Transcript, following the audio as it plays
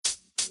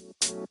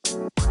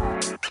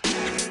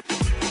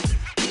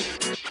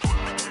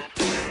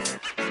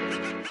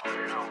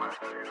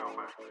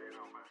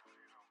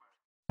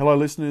Hello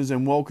listeners,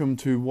 and welcome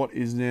to what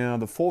is now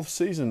the fourth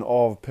season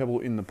of Pebble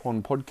in the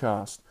Pond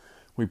podcast.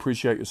 We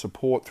appreciate your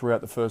support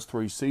throughout the first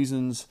three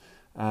seasons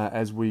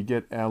as we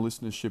get our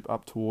listenership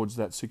up towards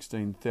that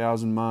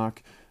 16,000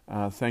 mark.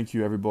 Thank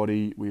you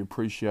everybody, we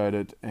appreciate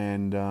it,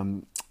 and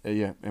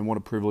what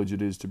a privilege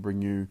it is to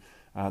bring you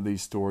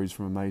these stories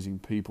from amazing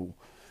people.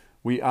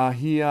 We are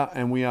here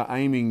and we are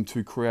aiming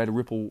to create a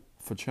ripple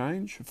for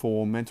change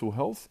for mental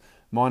health.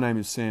 My name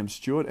is Sam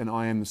Stewart and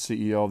I am the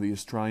CEO of the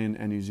Australian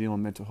and New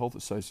Zealand Mental Health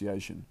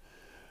Association.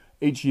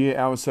 Each year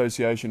our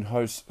association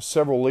hosts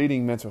several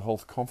leading mental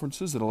health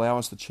conferences that allow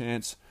us the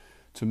chance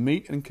to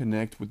meet and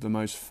connect with the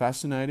most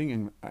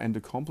fascinating and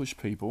accomplished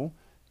people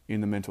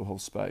in the mental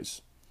health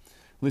space.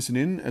 Listen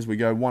in as we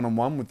go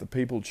one-on-one with the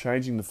people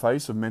changing the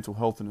face of mental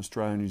health in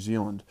Australia and New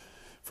Zealand.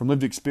 From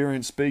lived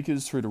experience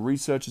speakers through to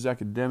researchers,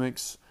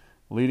 academics,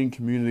 leading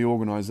community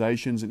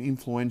organisations and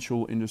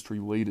influential industry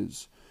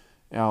leaders.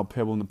 Our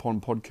Pebble in the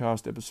Pond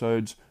podcast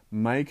episodes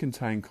may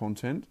contain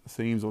content,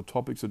 themes or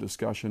topics of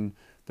discussion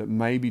that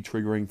may be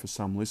triggering for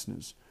some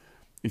listeners.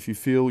 If you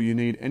feel you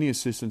need any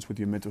assistance with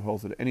your mental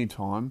health at any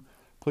time,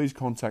 please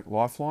contact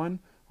Lifeline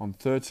on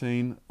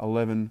 13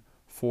 11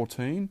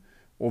 14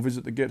 or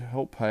visit the Get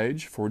Help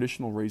page for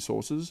additional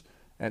resources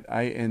at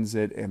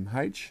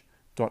anzmh.asn.au.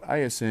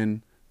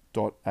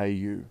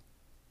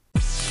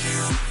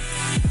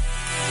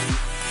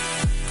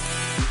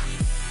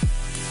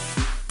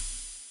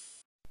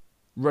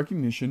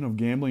 Recognition of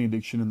gambling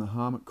addiction and the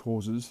harm it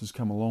causes has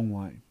come a long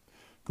way.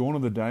 Gone are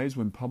the days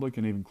when public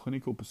and even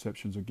clinical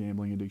perceptions of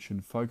gambling addiction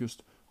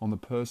focused on the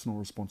personal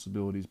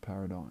responsibilities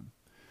paradigm.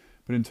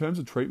 But in terms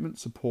of treatment,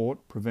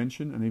 support,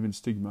 prevention and even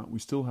stigma, we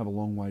still have a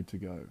long way to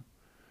go.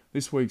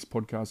 This week's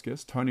podcast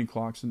guest, Tony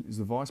Clarkson, is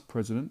the Vice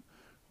President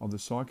of the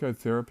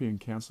Psychotherapy and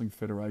Counselling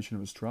Federation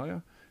of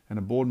Australia and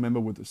a board member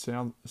with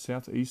the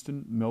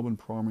Southeastern Melbourne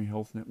Primary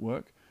Health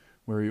Network,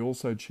 where he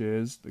also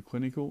chairs the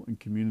Clinical and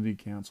Community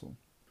Council.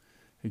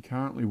 He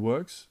currently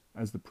works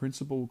as the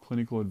Principal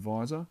Clinical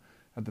Advisor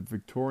at the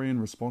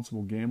Victorian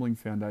Responsible Gambling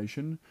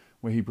Foundation,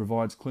 where he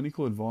provides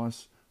clinical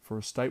advice for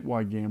a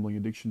statewide gambling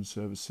addiction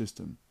service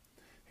system.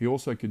 He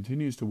also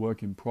continues to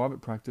work in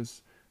private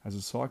practice as a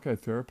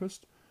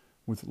psychotherapist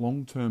with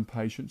long-term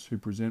patients who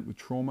present with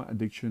trauma,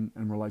 addiction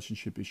and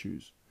relationship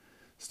issues.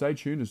 Stay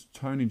tuned as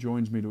Tony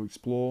joins me to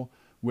explore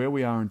where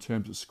we are in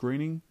terms of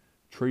screening,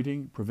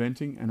 treating,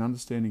 preventing and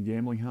understanding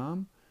gambling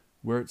harm,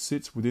 where it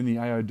sits within the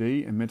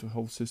AOD and mental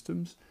health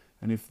systems,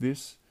 and if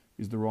this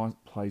is the right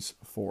place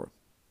for it.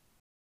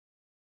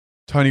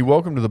 Tony,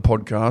 welcome to the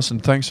podcast,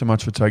 and thanks so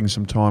much for taking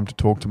some time to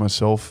talk to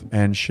myself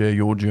and share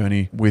your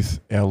journey with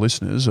our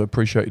listeners. I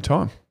appreciate your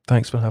time.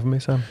 Thanks for having me,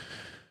 Sam.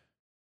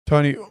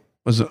 Tony,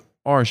 was it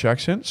Irish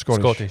accent?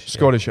 Scottish.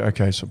 Yeah.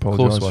 Okay, so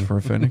apologise for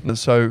offending.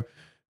 So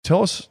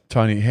tell us,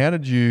 Tony, how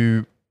did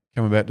you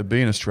come about to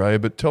be in Australia?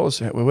 But tell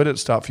us, where did it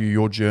start for you,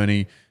 your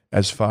journey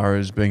as far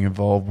as being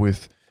involved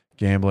with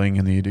gambling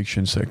and the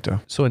addiction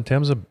sector? So in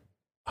terms of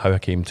how I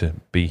came to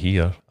be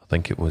here, I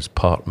think it was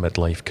part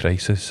midlife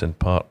crisis and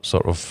part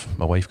sort of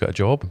my wife got a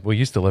job. We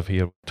used to live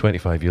here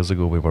 25 years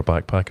ago. We were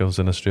backpackers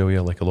in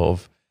Australia, like a lot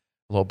of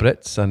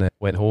Brits, and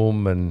went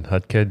home and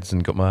had kids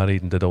and got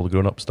married and did all the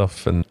grown-up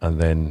stuff, and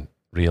then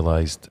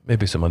realised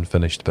maybe some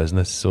unfinished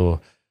business.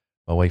 So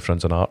my wife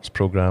runs an arts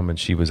programme and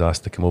she was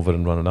asked to come over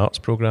and run an arts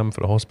programme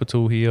for a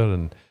hospital here,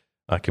 and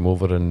I came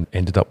over and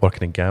ended up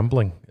working in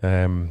gambling.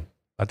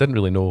 I didn't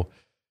really know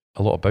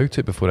a lot about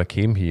it before I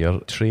came here.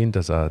 Trained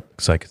as a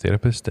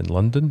psychotherapist in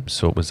London,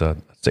 so it was a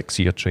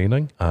 6-year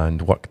training,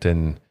 and worked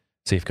in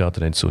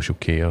safeguarding and social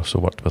care, so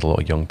worked with a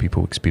lot of young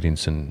people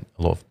experiencing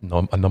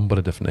a number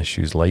of different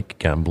issues like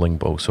gambling,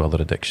 but also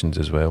other addictions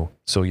as well.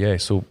 So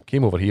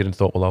came over here and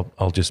thought, well,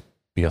 I'll just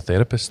be a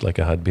therapist like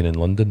I had been in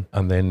London,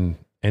 and then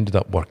ended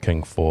up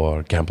working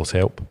for Gamblers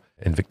Help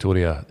in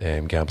Victoria.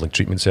 Gambling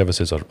treatment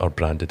services are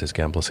branded as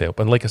Gamblers Help,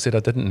 and like I said, I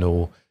didn't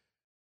know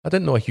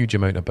a huge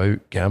amount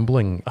about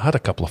gambling. I had a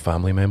couple of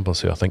family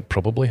members who I think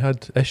probably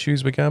had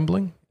issues with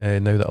gambling, now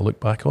that I look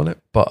back on it.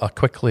 But I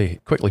quickly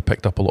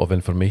picked up a lot of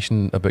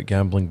information about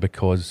gambling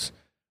because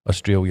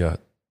Australia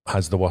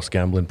has the worst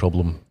gambling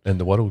problem in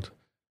the world.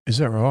 Is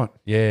that right?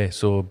 Yeah,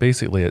 so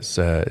basically it's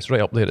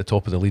right up there at the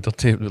top of the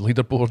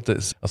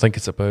leaderboard. I think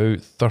it's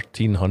about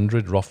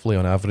 1,300 roughly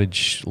on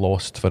average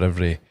lost for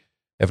every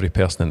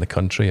person in the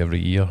country every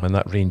year, and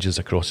that ranges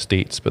across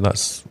states, but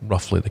that's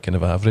roughly the kind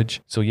of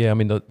average. So yeah, I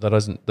mean there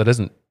isn't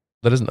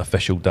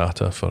official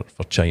data for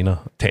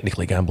China.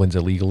 Technically gambling's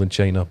illegal in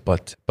China,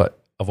 but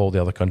of all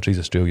the other countries,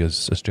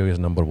 Australia's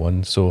number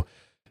one. So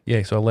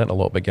yeah, so I learnt a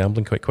lot about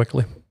gambling quite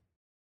quickly.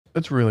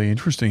 That's really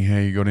interesting how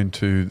you got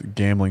into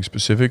gambling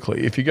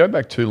specifically. If you go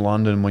back to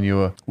London when you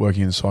were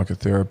working in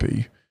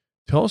psychotherapy,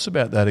 tell us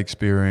about that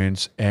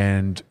experience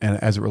and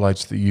as it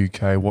relates to the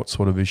UK, what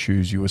sort of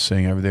issues you were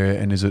seeing over there,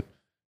 and is it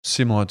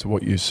similar to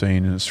what you've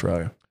seen in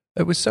Australia?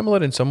 It was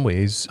similar in some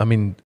ways. I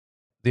mean,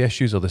 the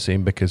issues are the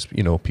same because,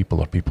 people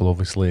are people,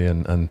 obviously,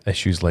 and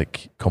issues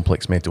like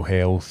complex mental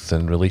health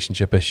and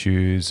relationship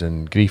issues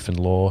and grief and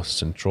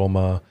loss and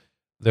trauma,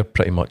 they're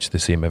pretty much the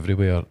same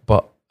everywhere.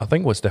 But I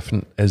think what's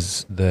different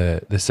is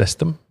the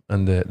system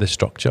and the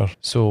structure.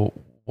 So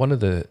one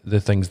of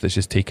the things that's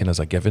just taken as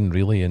a given,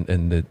 really,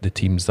 in the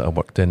teams that I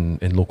worked in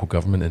local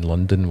government in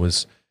London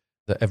was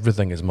that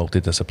everything is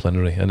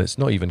multidisciplinary, and it's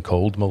not even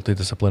called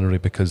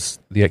multidisciplinary because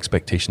the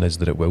expectation is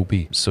that it will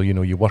be. So,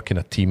 you work in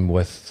a team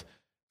with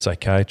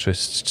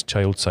psychiatrists,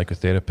 child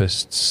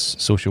psychotherapists,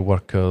 social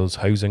workers,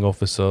 housing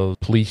officers,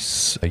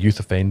 police, youth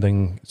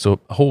offending.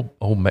 So a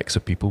whole mix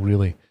of people,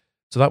 really.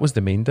 So that was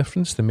the main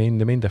difference. The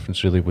main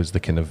difference really was the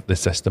kind of the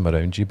system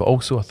around you, but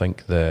also I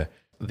think the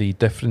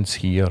difference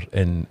here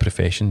in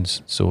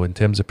professions. So in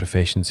terms of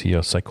professions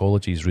here,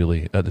 psychology is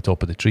really at the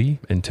top of the tree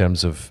in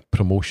terms of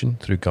promotion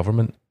through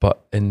government.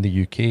 But in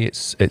the UK,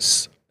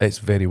 it's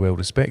very well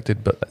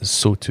respected, but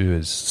so too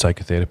is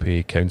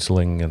psychotherapy,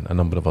 counselling, and a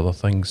number of other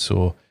things.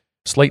 So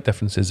slight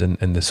differences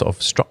in the sort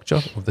of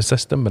structure of the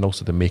system and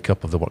also the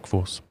makeup of the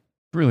workforce.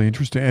 Really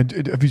interesting.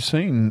 And have you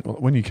seen,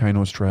 when you came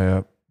to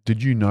Australia,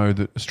 did you know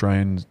that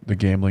the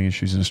gambling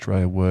issues in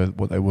Australia were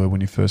what they were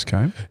when you first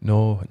came?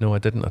 No, I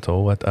didn't at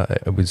all.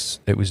 It was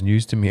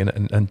news to me,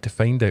 and to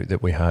find out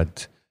that we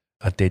had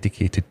a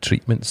dedicated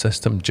treatment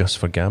system just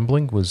for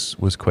gambling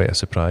was quite a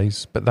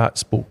surprise. But that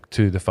spoke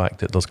to the fact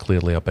that there's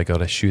clearly a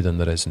bigger issue than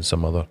there is in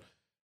some other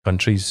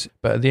countries.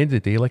 But at the end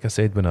of the day, like I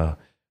said, when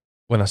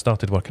I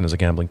started working as a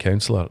gambling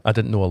counsellor, I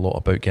didn't know a lot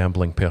about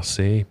gambling per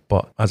se.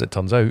 But as it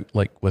turns out,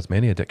 like with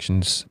many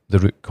addictions, the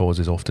root cause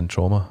is often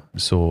trauma.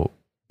 So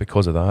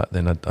because of that,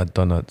 then I'd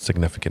done a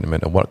significant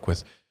amount of work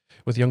with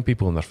young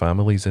people and their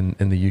families in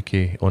the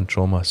UK on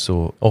trauma.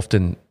 So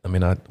often,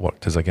 I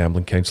worked as a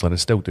gambling counsellor and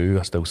still do.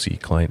 I still see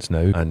clients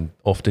now, and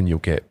often you'll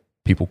get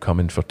people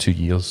coming for 2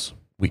 years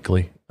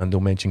weekly and they'll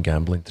mention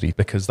gambling 3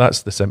 because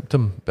that's the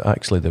symptom. But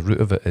actually the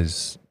root of it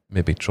is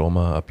maybe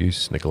trauma,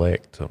 abuse,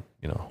 neglect, or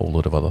a whole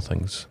load of other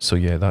things. So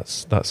yeah,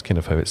 that's kind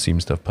of how it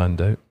seems to have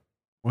panned out.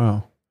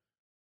 Wow.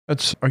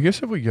 I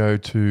guess if we go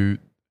to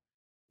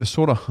the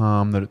sort of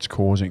harm that it's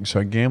causing,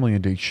 so gambling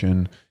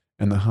addiction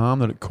and the harm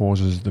that it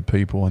causes the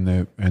people in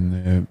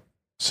their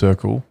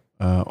circle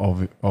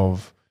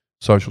of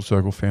social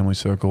circle, family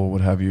circle,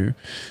 what have you.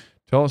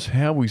 Tell us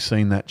how we've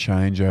seen that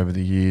change over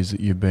the years that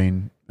you've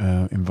been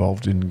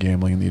involved in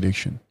gambling and the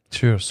addiction.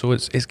 Sure. So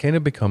it's kind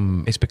of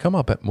become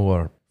a bit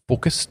more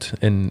focused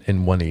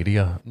in one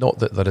area. Not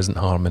that there isn't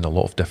harm in a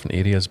lot of different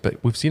areas,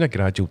 but we've seen a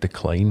gradual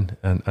decline.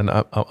 And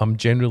I'm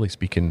generally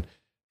speaking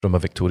from a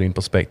Victorian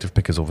perspective,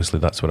 because obviously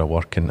that's where I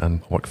work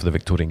and work for the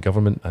Victorian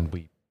government, and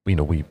we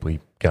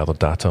gather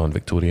data on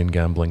Victorian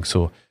gambling.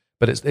 So,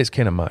 but it's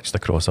kind of matched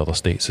across other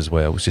states as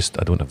well. It's just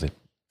I don't have the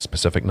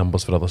specific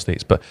numbers for other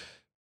states, but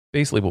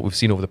basically what we've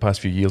seen over the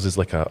past few years is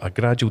like a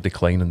gradual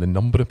decline in the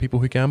number of people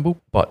who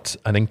gamble, but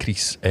an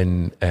increase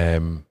in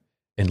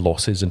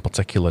losses, in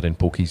particular in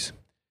pokies.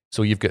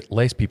 So you've got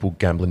less people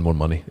gambling more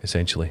money,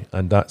 essentially,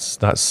 and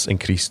that's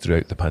increased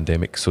throughout the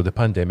pandemic. So the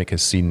pandemic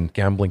has seen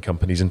gambling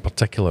companies, in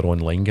particular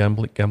online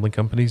gambling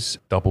companies,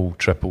 double,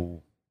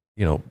 triple,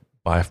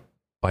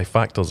 by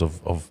factors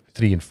of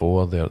 3 and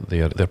 4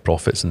 their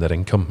profits and their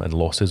income and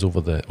losses over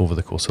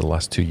the course of the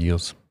last 2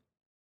 years.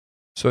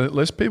 So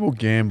less people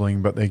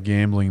gambling, but they're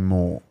gambling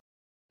more,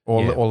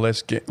 or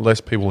less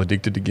people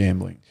addicted to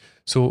gambling.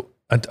 So.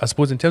 And I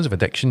suppose in terms of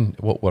addiction,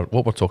 what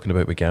we're talking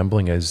about with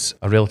gambling is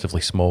a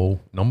relatively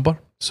small number.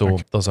 So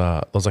okay. There's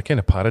a kind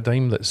of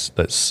paradigm that's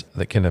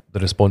kind of the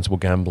responsible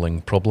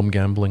gambling, problem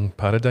gambling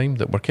paradigm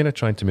that we're kind of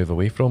trying to move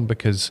away from,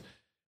 because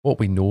what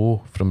we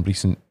know from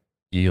recent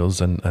years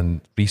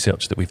and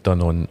research that we've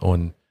done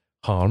on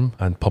harm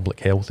and public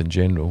health in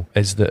general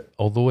is that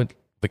although in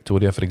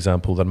Victoria, for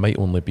example, there might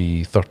only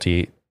be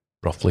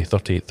roughly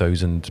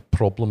 38,000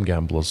 problem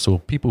gamblers, so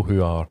people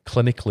who are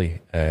clinically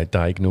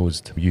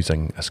diagnosed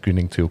using a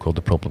screening tool called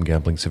the Problem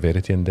Gambling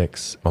Severity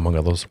Index, among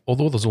others.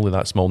 Although there's only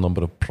that small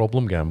number of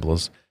problem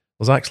gamblers,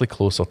 there's actually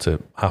closer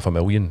to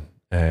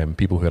 500,000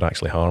 people who are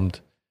actually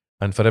harmed.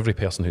 And for every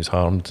person who's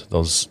harmed,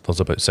 there's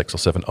about 6 or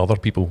 7 other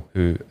people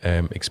who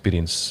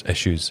experience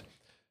issues.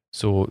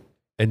 So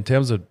in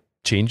terms of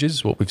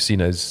changes, what we've seen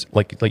is,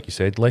 like you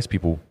said, less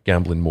people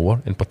gambling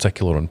more, in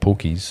particular on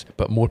pokies,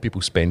 but more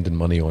people spending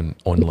money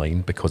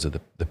online because of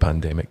the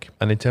pandemic.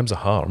 And in terms of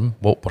harm,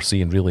 what we're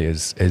seeing really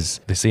is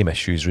the same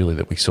issues really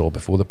that we saw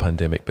before the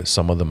pandemic, but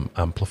some of them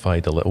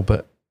amplified a little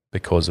bit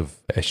because of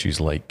issues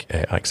like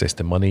access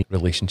to money,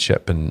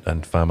 relationship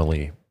and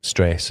family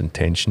stress and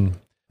tension.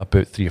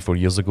 About 3 or 4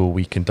 years ago,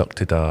 we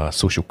conducted a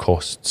social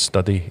cost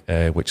study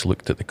which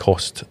looked at the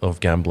cost of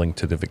gambling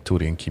to the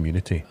Victorian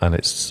community, and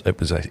it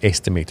was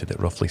estimated at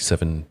roughly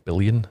 7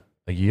 billion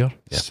a year.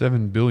 Yeah.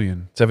 7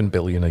 billion? 7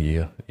 billion a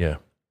year, yeah.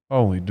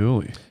 Holy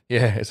dooly.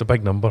 Yeah, it's a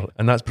big number,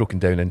 and that's broken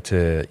down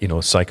into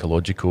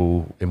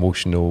psychological,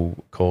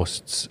 emotional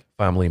costs,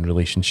 family and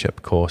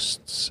relationship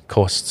costs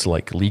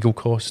like legal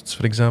costs,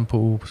 for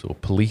example. So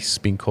police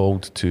being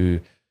called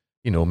to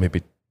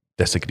maybe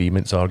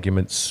disagreements,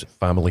 arguments,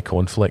 family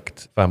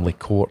conflict, family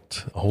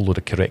court, a whole load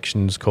of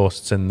corrections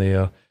costs in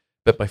there.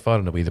 But by far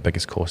and away, the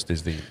biggest cost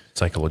is the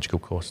psychological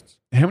costs.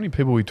 How many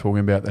people are we talking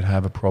about that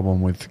have a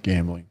problem with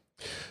gambling?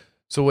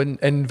 So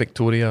in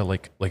Victoria,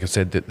 like I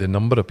said, the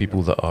number of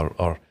people that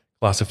are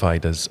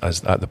classified as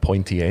at the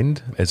pointy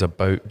end is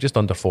about just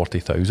under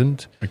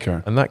 40,000.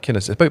 Okay. And that kind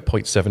of, it's about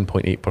 0.7,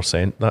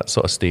 0.8%. That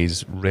sort of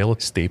stays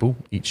relatively stable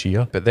each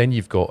year. But then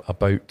you've got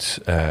about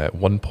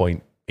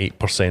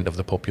 1.8% of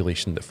the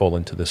population that fall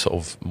into the sort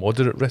of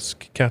moderate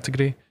risk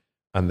category.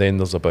 And then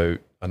there's about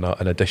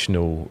an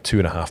additional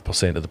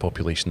 2.5% of the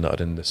population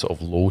that are in the sort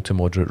of low to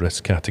moderate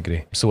risk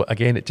category. So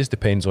again, it just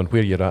depends on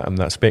where you're at in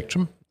that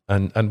spectrum.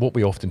 And what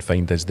we often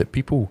find is that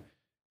people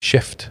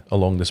shift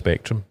along the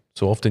spectrum.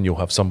 So often you'll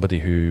have somebody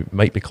who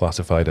might be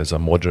classified as a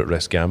moderate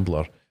risk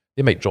gambler.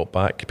 They might drop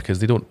back because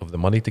they don't have the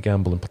money to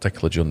gamble, in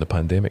particular during the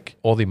pandemic.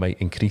 Or they might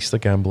increase their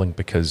gambling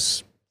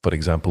because, for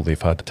example, they've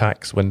had a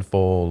tax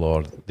windfall,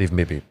 or they've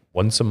maybe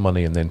won some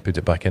money and then put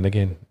it back in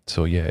again.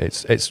 So yeah,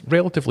 it's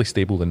relatively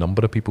stable, the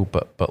number of people,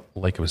 but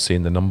like I was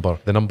saying, the number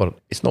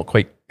it's not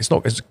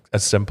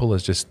as simple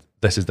as just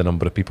this is the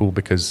number of people,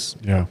 because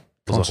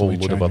there's a whole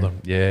load of other.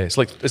 Yeah, it's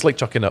like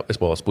chucking up.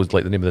 Well, I suppose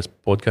like the name of this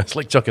podcast, it's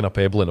like chucking a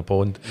pebble in a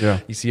pond.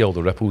 Yeah, you see all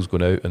the ripples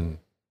going out, and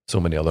so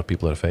many other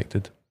people are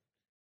affected.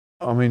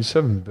 I mean,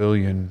 7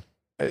 billion.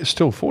 It's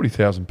still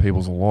 40,000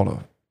 people's a lot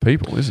of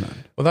people, isn't it?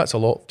 Well, that's a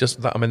lot.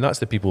 Just that. I mean, that's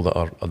the people that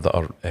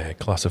are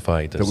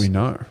classified as, that we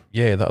know.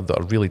 Yeah, that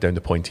are really down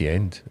the pointy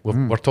end.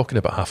 We're talking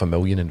about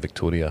 500,000 in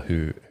Victoria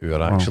who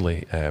are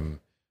actually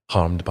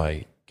harmed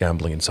by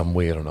gambling in some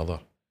way or another.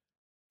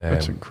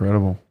 That's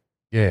incredible.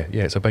 Yeah,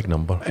 it's a big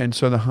number. And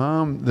so the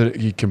harm that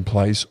you can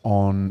place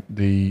on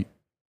the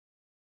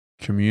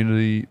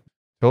community,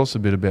 tell us a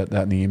bit about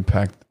that and the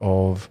impact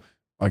of,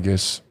 I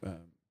guess,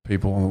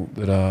 people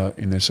that are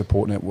in their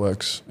support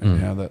networks and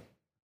how that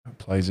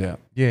plays out.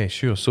 Yeah,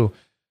 sure. So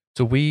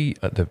we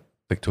at the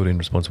Victorian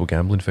Responsible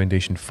Gambling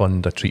Foundation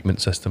fund a treatment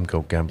system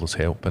called Gamblers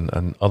Help,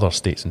 and other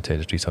states and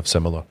territories have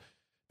similar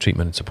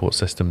treatment and support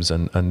systems,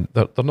 and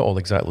they're not all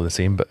exactly the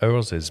same, but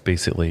ours is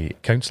basically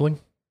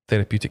counselling,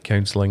 therapeutic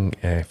counselling,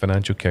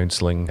 financial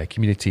counselling,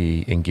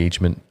 community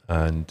engagement,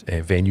 and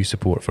venue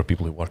support for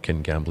people who work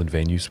in gambling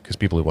venues, because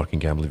people who work in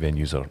gambling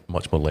venues are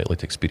much more likely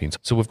to experience.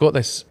 So we've got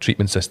this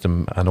treatment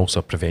system and also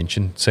a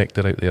prevention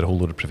sector out there, a whole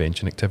load of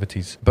prevention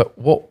activities. But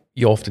what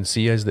you often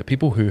see is that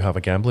people who have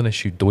a gambling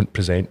issue don't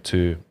present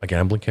to a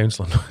gambling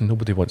counsellor.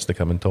 Nobody wants to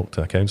come and talk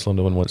to a counsellor.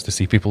 No one wants to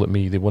see people like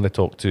me. They want to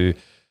talk to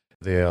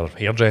their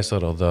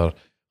hairdresser or their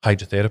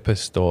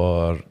hydrotherapist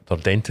or their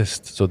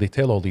dentist. So they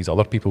tell all these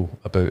other people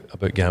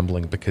about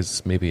gambling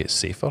because maybe it's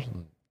safer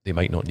and they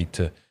might not need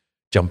to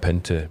jump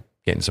into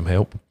getting some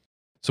help.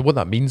 So what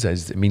that means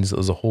is, it means that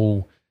there's a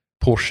whole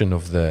portion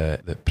of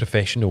the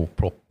professional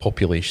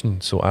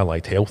population, so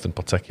allied health in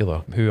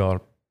particular, who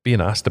are being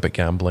asked about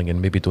gambling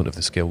and maybe don't have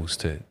the skills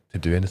to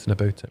do anything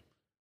about it.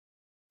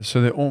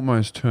 So they're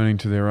almost turning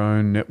to their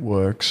own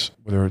networks,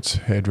 whether it's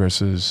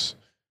hairdressers,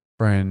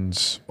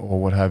 friends, or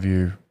what have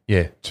you,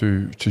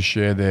 to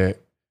share their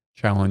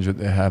challenge that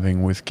they're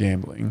having with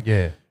gambling.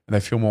 Yeah. And they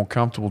feel more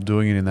comfortable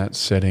doing it in that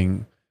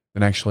setting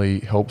than actually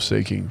help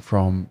seeking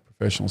from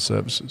professional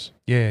services.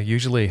 Yeah,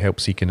 usually help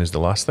seeking is the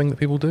last thing that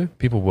people do.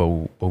 People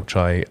will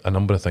try a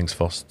number of things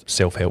first.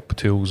 Self-help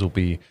tools will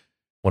be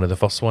one of the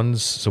first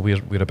ones. So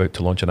we're about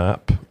to launch an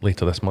app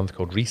later this month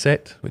called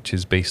Reset, which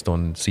is based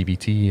on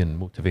CBT and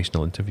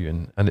motivational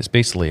interviewing. And it's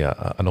basically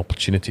an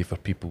opportunity for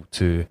people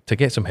to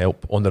get some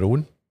help on their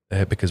own,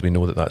 because we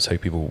know that that's how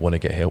people want to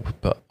get help.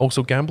 But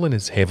also gambling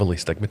is heavily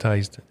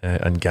stigmatized,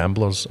 and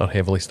gamblers are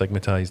heavily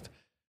stigmatized.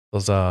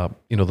 There's a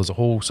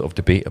whole sort of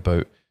debate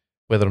about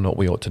whether or not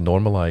we ought to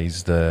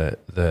normalize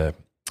the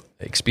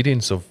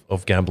experience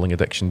of gambling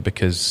addiction,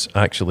 because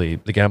actually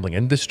the gambling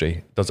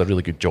industry does a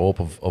really good job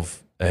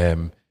of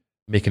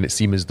making it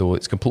seem as though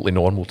it's completely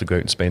normal to go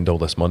out and spend all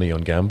this money on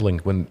gambling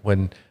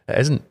when it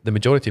isn't. The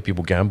majority of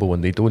people gamble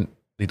and they don't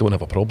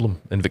have a problem.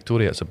 In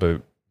Victoria, it's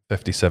about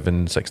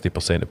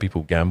 57-60% of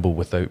people gamble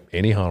without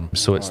any harm.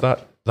 So it's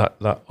that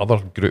other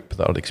group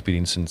that are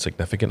experiencing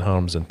significant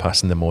harms and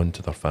passing them on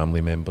to their family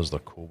members, their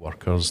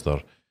co-workers,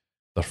 their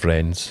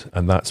friends,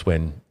 and that's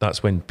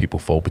when people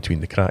fall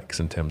between the cracks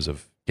in terms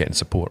of getting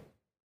support.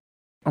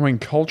 I mean,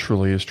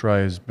 culturally,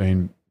 Australia's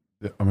been,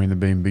 they've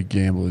been big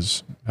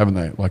gamblers, haven't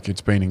they? Like,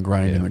 it's been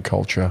ingrained in the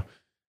culture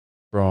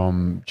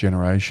from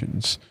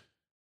generations.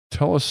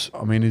 Tell us,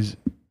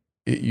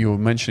 you're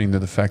mentioning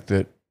the fact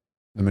that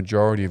the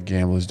majority of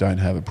gamblers don't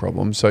have a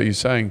problem. So are we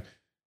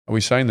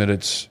saying that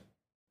it's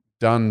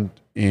done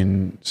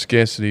in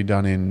scarcity,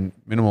 done in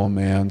minimal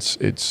amounts,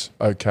 it's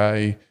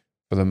okay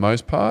for the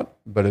most part,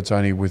 but it's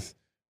only with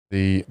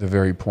the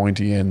very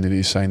pointy end that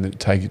you're saying that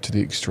take it to the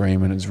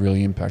extreme and it's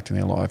really impacting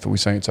their life? Are we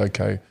saying it's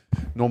okay,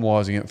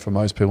 normalising it for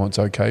most people, it's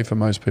okay for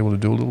most people to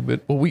do a little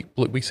bit? Well,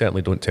 we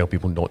certainly don't tell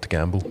people not to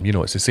gamble.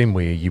 It's the same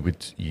way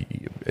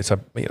it's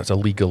a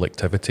legal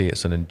activity,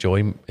 it's an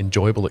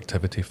enjoyable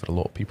activity for a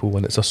lot of people,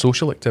 and it's a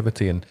social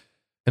activity. And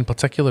in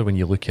particular, when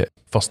you look at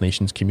First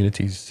Nations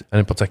communities, and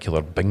in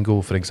particular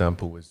bingo, for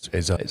example,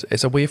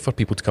 is a way for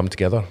people to come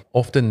together.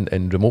 Often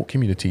in remote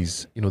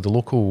communities, the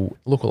local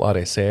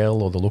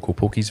RSL or the local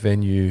pokies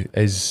venue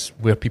is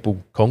where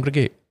people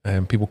congregate,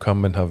 and people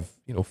come and have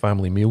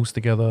family meals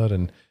together,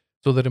 and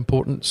so they're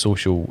important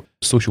social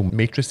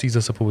matrices, I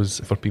suppose,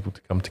 for people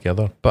to come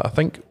together. But I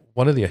think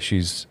one of the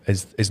issues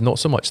is not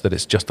so much that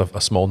it's just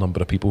a small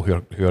number of people who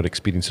are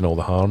experiencing all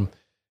the harm.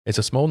 It's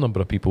a small number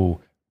of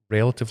people,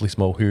 relatively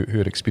small, who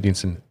are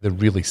experiencing the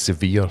really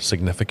severe,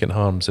 significant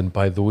harms. And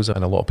by those,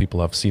 and a lot of people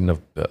I've seen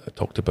have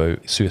talked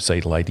about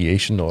suicidal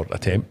ideation or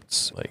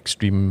attempts, like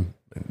extreme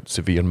and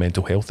severe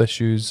mental health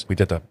issues. We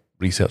did a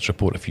research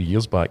report a few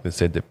years back that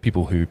said that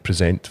people who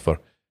present for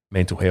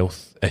mental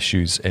health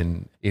issues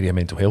in area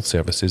mental health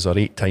services are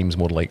 8 times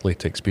more likely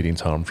to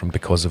experience harm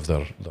because of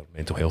their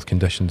mental health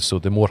conditions. So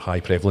the more high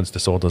prevalence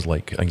disorders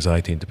like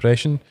anxiety and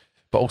depression,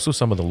 but also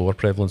some of the lower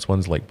prevalence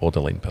ones like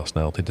borderline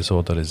personality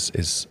disorder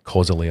is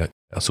causally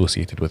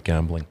associated with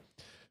gambling.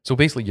 So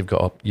basically you've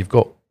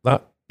got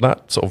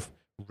that sort of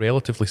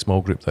relatively small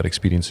group that are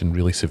experiencing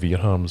really severe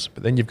harms,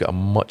 but then you've got a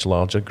much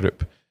larger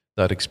group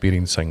that are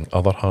experiencing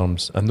other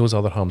harms, and those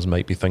other harms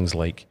might be things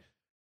like,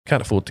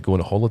 can't afford to go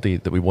on a holiday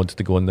that we wanted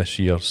to go on this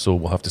year, so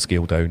we'll have to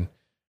scale down,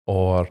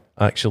 or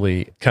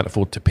actually can't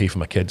afford to pay for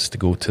my kids to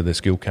go to the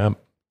school camp,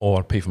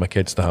 or pay for my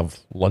kids to have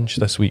lunch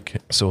this week.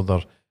 So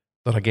they're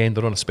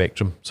on a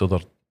spectrum, so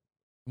they're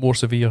more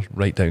severe,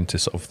 right down to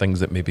sort of things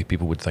that maybe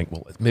people would think,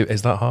 well,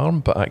 is that harm?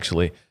 But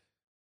actually,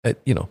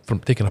 from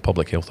taking a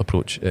public health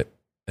approach, it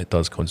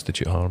does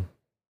constitute harm.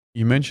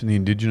 You mentioned the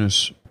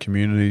Indigenous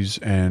communities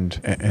and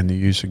the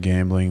use of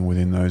gambling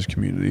within those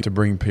communities to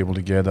bring people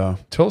together.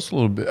 Tell us a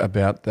little bit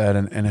about that,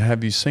 and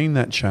have you seen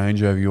that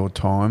change over your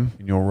time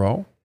in your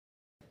role?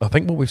 I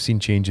think what we've seen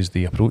change is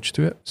the approach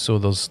to it. So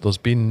there's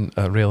been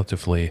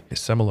relatively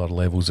similar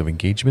levels of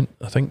engagement.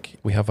 I think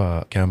we have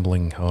a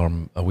gambling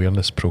harm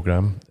awareness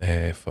program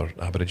for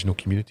Aboriginal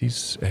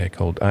communities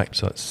called ACT.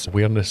 So that's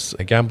awareness,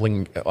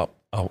 gambling.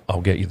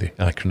 I'll get you the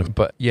acronym.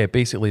 But yeah,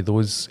 basically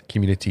those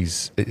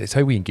communities, it's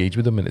how we engage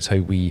with them, and it's how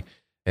we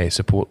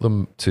support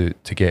them to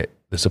get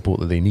the support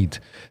that they need.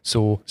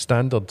 So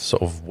standard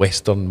sort of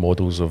Western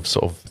models of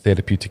sort of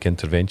therapeutic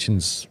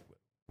interventions,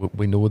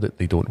 we know that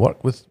they don't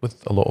work with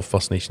a lot of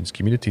First Nations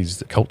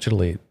communities.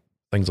 Culturally,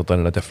 things are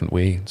done in a different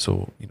way.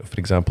 So, for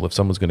example, if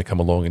someone's going to come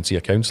along and see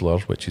a counsellor,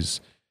 which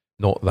is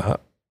not that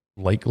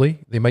likely,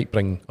 they might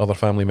bring other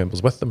family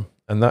members with them.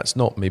 And that's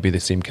not maybe the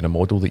same kind of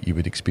model that you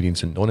would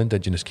experience in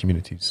non-Indigenous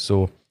communities.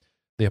 So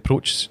the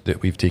approach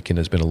that we've taken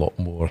has been a lot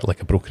more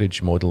like a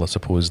brokerage model, I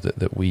suppose,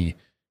 that we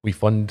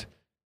fund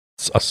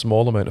a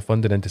small amount of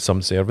funding into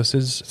some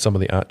services, some of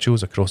the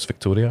ACCHOs across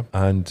Victoria,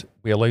 and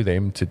we allow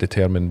them to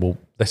determine, well,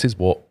 this is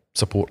what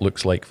support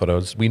looks like for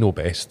us. We know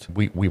best.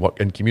 We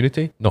work in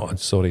community, not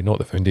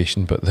the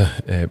foundation, but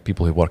the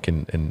people who work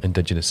in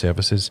Indigenous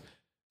services.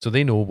 So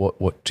they know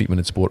what treatment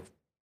and support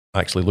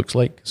actually looks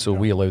like. So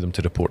we allow them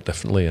to report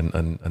differently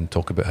and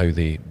talk about how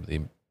they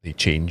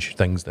change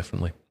things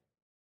differently.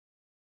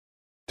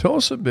 Tell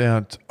us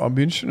about, I'd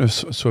be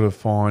interested to sort of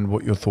find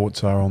what your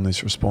thoughts are on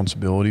this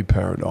responsibility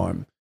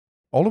paradigm.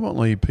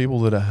 Ultimately, people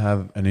that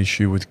have an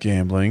issue with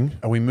gambling,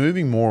 are we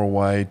moving more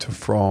away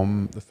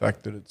from the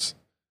fact that it's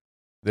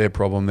their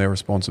problem, their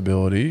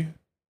responsibility?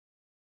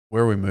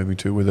 Where are we moving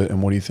to with it,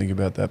 and what do you think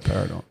about that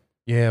paradigm?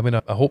 Yeah, I mean,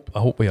 I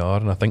hope we are,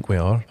 and I think we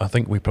are. I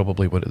think we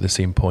probably were at the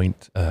same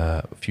point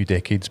a few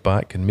decades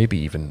back, and maybe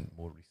even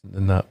more recent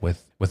than that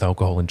with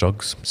alcohol and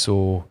drugs.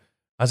 So,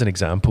 as an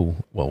example,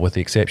 well, with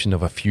the exception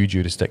of a few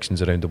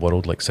jurisdictions around the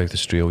world like South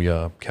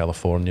Australia,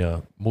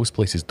 California, most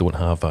places don't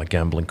have a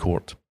gambling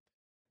court.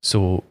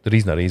 So the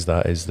reason I raise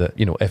that is that,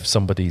 if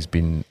somebody's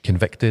been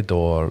convicted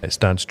or it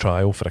stands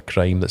trial for a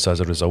crime that's as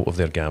a result of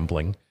their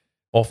gambling,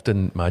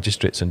 often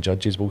magistrates and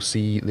judges will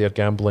see their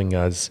gambling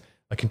as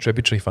a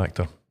contributory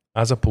factor,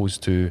 as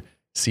opposed to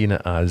seeing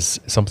it as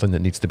something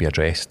that needs to be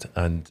addressed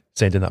and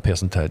sending that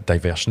person to a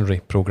diversionary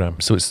program.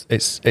 So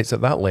it's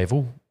at that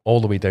level, all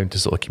the way down to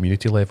sort of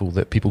community level,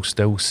 that people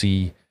still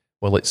see,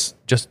 well, it's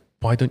just,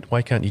 why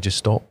can't you just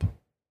stop?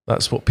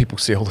 That's what people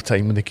say all the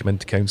time when they come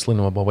into counselling,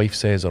 or my wife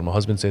says, or my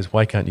husband says,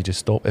 why can't you just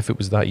stop? If it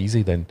was that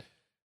easy,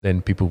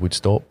 then people would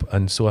stop.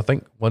 And so I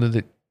think one of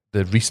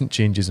the recent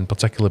changes, in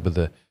particular with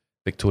the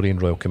Victorian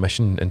Royal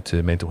Commission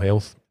into mental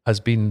health, has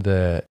been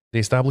the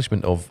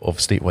establishment of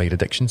statewide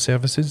addiction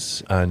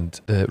services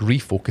and the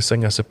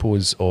refocusing, I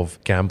suppose,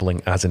 of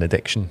gambling as an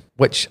addiction,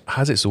 which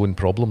has its own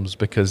problems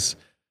because,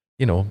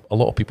 a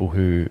lot of people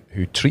who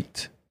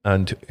treat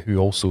and who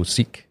also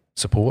seek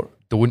support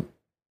don't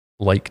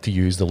like to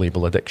use the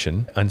label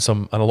addiction, and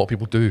a lot of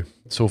people do.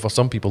 So for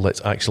some people,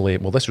 it's actually,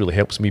 well, this really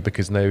helps me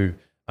because now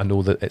I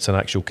know that it's an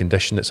actual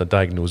condition, it's a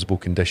diagnosable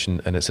condition,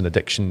 and it's an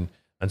addiction,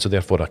 and so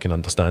therefore I can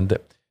understand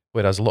it.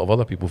 Whereas a lot of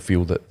other people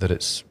feel that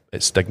it's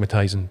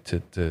stigmatizing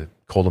to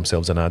call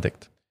themselves an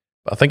addict.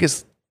 But I think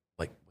it's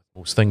like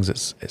most things,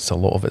 it's a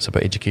lot of it's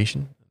about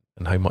education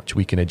and how much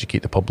we can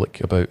educate the public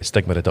about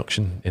stigma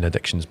reduction in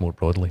addictions more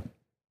broadly.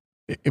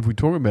 If we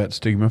talk about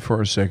stigma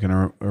for a second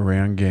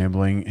around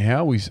gambling,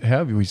 how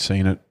have we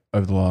seen it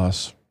over the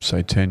last,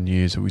 say, 10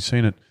 years? Have we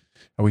seen it?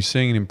 Are we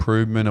seeing an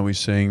improvement? Are we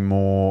seeing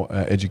more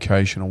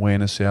education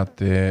awareness out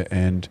there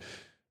and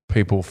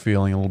people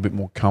feeling a little bit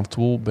more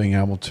comfortable being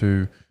able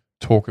to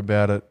talk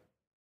about it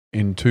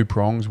in two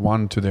prongs?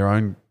 One, to their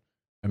own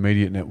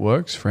immediate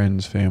networks,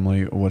 friends,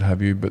 family, or what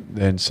have you, but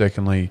then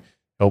secondly,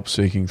 help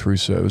seeking through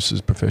services,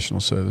 professional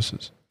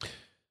services.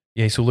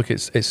 Yeah, so look,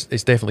 it's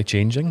definitely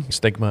changing.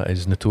 Stigma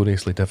is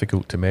notoriously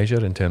difficult to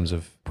measure in terms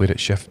of where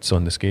it shifts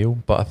on the scale.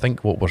 But I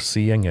think what we're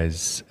seeing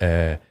is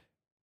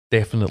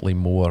definitely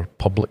more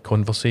public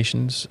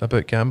conversations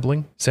about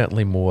gambling.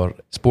 Certainly more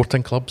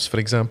sporting clubs, for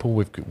example.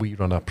 We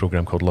run a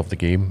program called Love the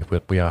Game,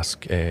 where we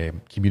ask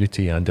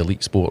community and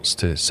elite sports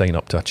to sign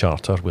up to a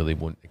charter where they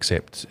won't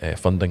accept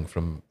funding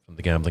from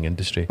the gambling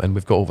industry. And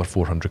we've got over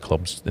 400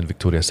 clubs in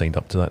Victoria signed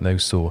up to that now.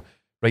 So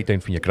right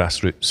down from your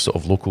grassroots sort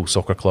of local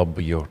soccer club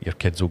where your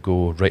kids will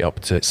go, right up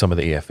to some of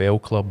the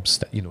AFL clubs,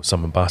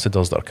 some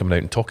ambassadors that are coming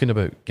out and talking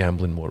about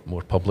gambling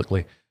more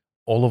publicly.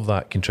 All of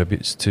that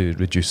contributes to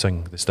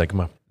reducing the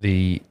stigma.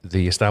 The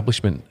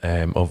establishment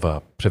of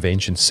a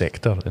prevention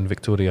sector in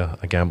Victoria,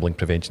 a gambling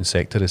prevention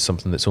sector, is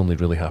something that's only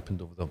really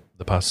happened over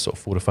the past sort of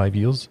 4 or 5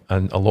 years.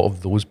 And a lot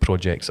of those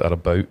projects are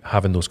about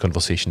having those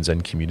conversations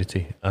in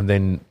community. And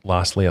then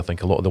lastly, I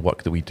think a lot of the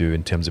work that we do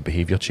in terms of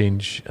behaviour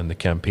change and the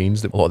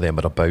campaigns, a lot of them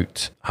are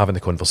about having the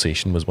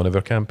conversation was one of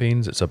our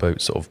campaigns. It's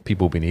about sort of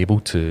people being able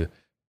to,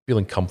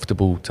 feeling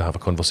comfortable to have a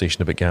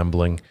conversation about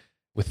gambling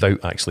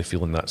without actually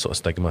feeling that sort of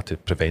stigma to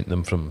prevent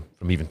them from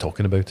even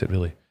talking about it,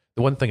 really.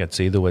 The one thing I'd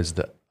say, though, is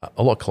that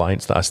a lot of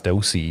clients that I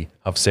still see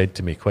have said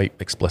to me quite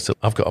explicitly,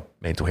 I've got a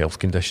mental health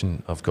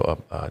condition, I've got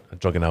a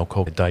drug and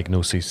alcohol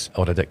diagnosis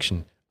or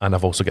addiction, and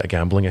I've also got a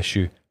gambling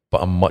issue,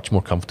 but I'm much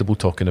more comfortable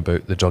talking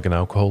about the drug and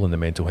alcohol and the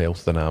mental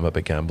health than I am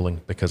about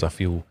gambling, because I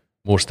feel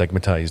more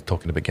stigmatised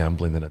talking about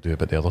gambling than I do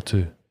about the other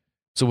two.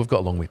 So we've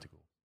got a long way to go.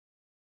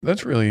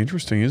 That's really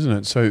interesting, isn't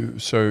it?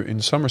 So in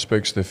some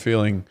respects, they're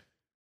feeling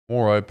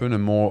more open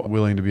and more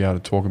willing to be able to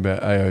talk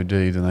about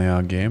AOD than they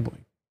are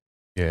gambling.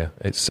 Yeah,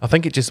 I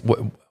think it just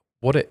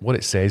what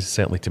it says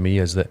certainly to me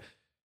is that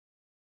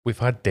we've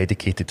had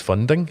dedicated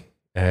funding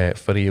for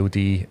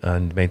AOD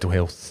and mental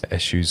health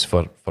issues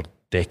for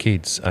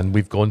decades, and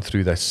we've gone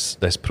through this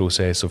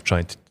process of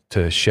trying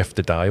to shift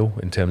the dial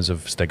in terms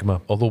of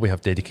stigma. Although we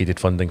have dedicated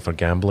funding for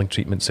gambling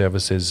treatment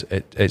services,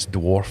 it's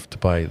dwarfed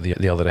by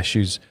the other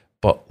issues.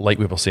 But like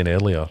we were saying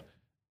earlier,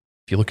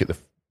 if you look at the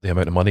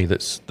amount of money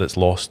that's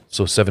lost,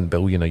 so 7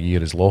 billion a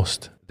year is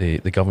lost. The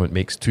government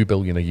makes 2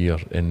 billion a year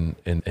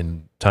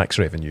in tax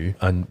revenue,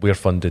 and we're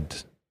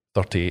funded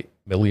 38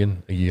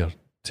 million a year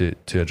to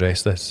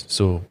address this.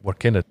 So we're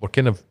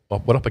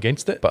up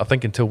against it. But I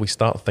think until we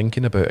start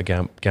thinking about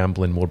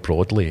gambling more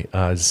broadly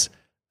as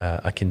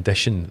a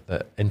condition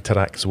that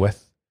interacts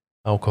with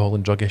alcohol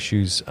and drug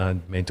issues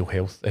and mental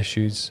health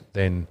issues,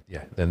 then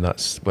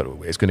that's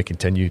it's going to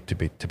continue to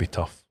be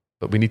tough.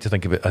 But we need to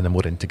think of it in a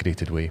more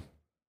integrated way.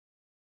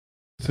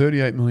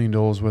 $38 million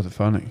worth of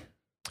funding.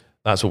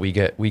 That's what we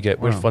get. Wow.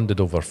 We're funded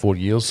over 4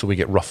 years, so we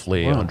get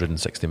roughly Wow.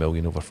 160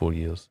 million over 4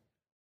 years.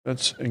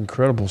 That's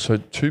incredible. So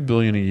 $2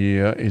 billion a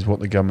year is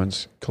what the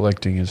government's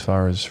collecting as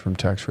far as from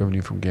tax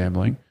revenue from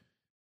gambling,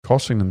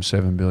 costing them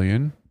 $7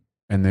 billion,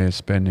 and they're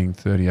spending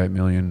 $38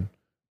 million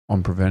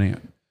on preventing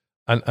it.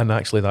 And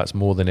actually, that's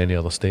more than any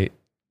other state.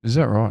 Is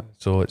that right?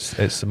 So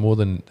it's more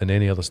than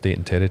any other state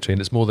and territory, and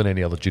it's more than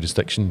any other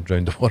jurisdiction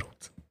around the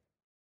world.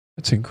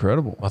 That's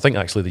incredible. I think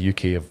actually the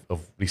UK have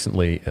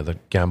recently, the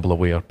Gamble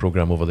Aware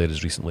programme over there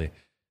has recently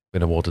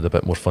been awarded a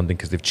bit more funding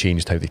because they've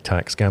changed how they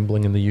tax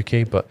gambling in the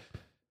UK. But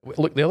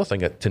look, the other thing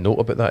to note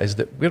about that is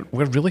that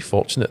we're really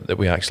fortunate that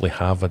we actually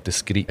have a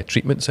discrete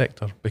treatment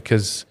sector,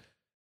 because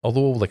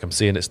although, like I'm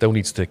saying, it still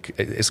needs to,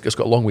 it's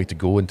got a long way to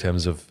go in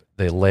terms of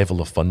the level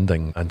of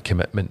funding and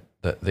commitment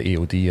that the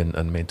AOD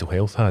and mental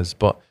health has.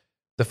 But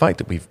the fact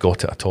that we've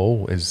got it at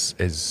all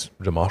is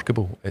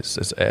remarkable. It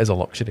is a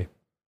luxury.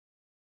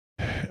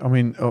 I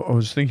mean, I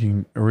was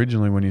thinking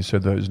originally when you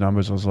said those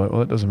numbers, I was like,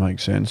 well, that doesn't make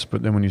sense.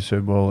 But then when you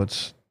said, well,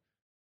 it's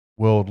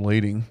world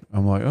leading,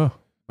 I'm like, oh,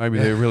 maybe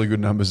they're really good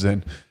numbers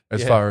then,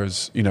 as far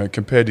as,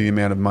 compared to the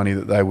amount of money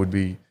that they would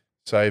be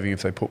saving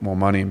if they put more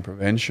money in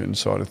prevention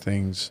side of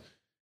things,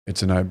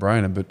 it's a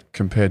no-brainer. But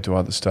compared to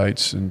other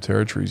states and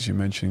territories you're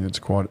mentioning, it's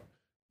quite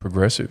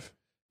progressive.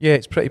 Yeah,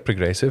 it's pretty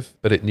progressive,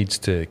 but it needs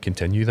to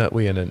continue that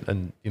way.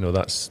 And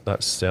that's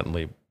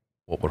certainly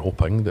what we're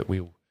hoping, that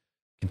we'll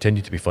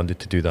continue to be funded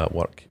to do that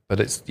work. But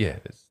it's.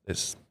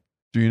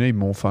 Do you need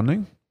more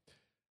funding?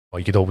 Well,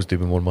 you could always do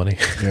with more money.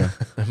 Yeah.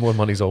 More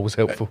money is always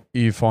helpful. Are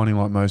you finding,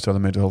 like most other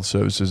mental health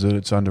services, that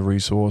it's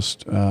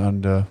under-resourced,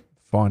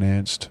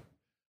 under-financed?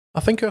 I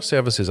think our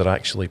services are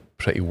actually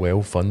pretty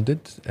well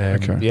funded.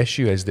 Okay. The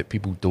issue is that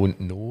people don't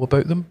know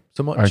about them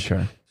so much.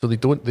 Okay. So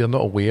they're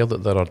not aware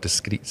that there are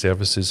discrete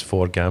services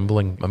for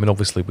gambling. I mean,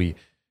 obviously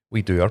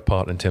we do our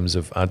part in terms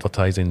of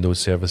advertising those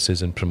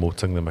services and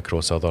promoting them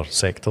across other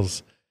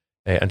sectors.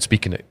 And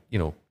speaking at,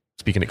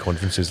 speaking at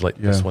conferences like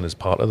this one is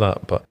part of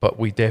that. But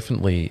we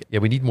definitely,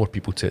 we need more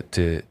people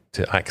to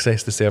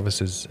access the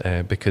services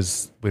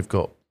because we've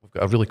got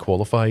a really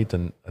qualified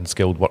and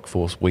skilled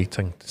workforce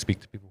waiting to speak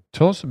to people.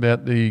 Tell us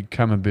about the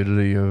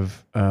comorbidity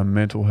of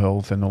mental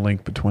health and the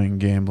link between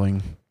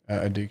gambling,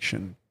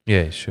 addiction.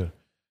 Yeah, sure.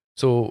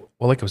 So,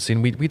 like I was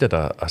saying, we did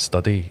a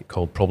study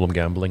called Problem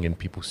Gambling in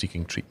People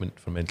Seeking Treatment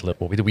for Mental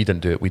Health. Well, we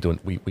didn't do it.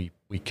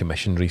 We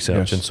commissioned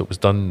research, and so it was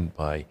done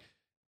by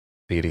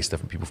various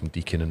different people from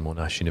Deakin and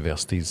Monash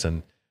universities,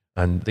 and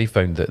they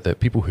found that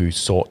people who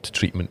sought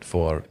treatment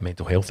for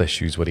mental health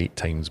issues were 8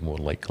 times more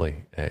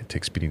likely to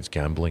experience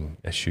gambling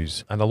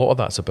issues. And a lot of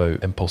that's about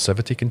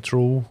impulsivity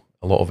control.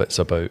 A lot of it's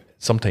about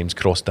sometimes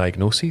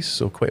cross-diagnoses.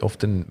 So quite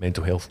often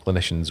mental health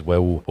clinicians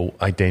will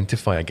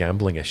identify a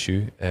gambling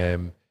issue,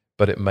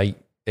 but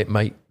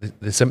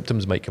the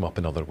symptoms might come up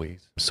in other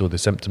ways. So the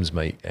symptoms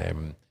might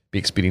be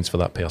experienced for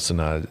that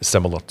person as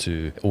similar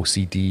to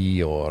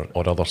OCD or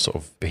other sort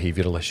of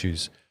behavioural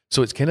issues.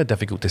 So it's kind of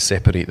difficult to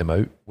separate them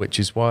out, which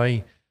is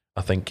why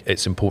I think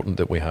it's important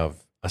that we have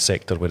a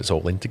sector where it's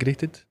all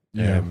integrated,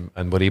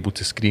 and we're able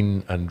to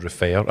screen and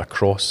refer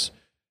across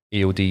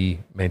AOD,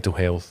 mental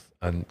health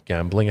and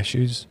gambling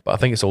issues. But I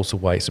think it's also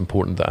why it's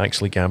important that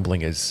actually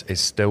gambling is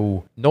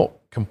still not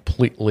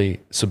completely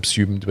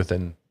subsumed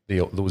within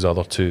those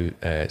other two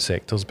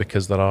sectors,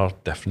 because there are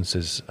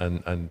differences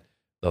and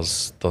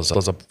there's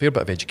a fair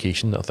bit of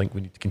education that I think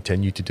we need to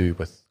continue to do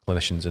with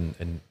clinicians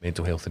in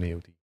mental health and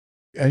AOD.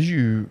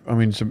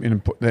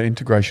 That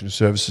integration of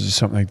services is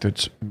something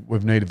that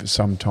we've needed for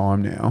some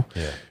time now.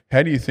 Yeah.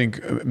 How do you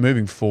think,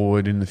 moving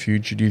forward in the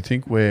future, do you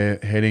think we're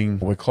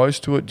close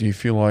to it? Do you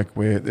feel like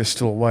there's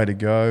still a way to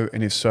go?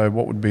 And if so,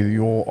 what would be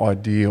your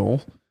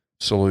ideal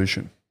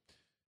solution?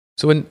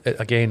 So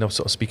again, I'm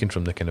sort of speaking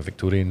from the kind of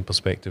Victorian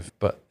perspective,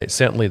 but it's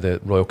certainly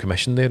the Royal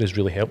Commission there has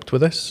really helped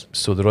with this.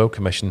 So the Royal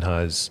Commission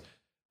has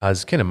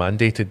kind of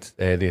mandated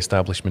the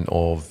establishment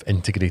of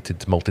integrated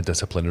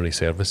multidisciplinary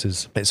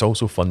services. It's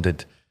also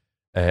funded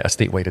a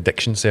statewide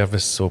addiction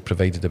service, so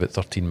provided about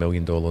 $13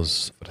 million for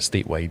a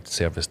statewide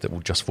service that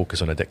will just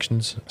focus on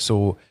addictions.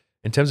 So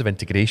in terms of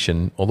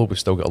integration, although we've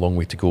still got a long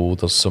way to go,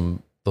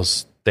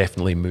 there's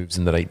definitely moves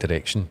in the right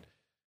direction.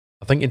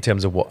 I think in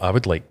terms of what I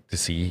would like to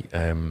see,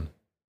 and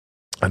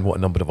what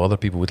a number of other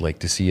people would like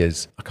to see,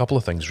 is a couple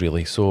of things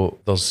really. So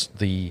there's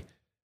the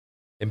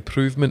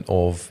improvement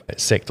of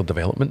sector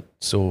development,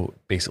 so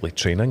basically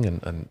training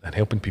and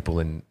helping people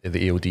in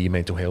the AOD,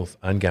 mental health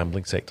and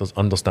gambling sectors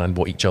understand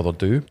what each other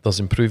do. There's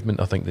improvement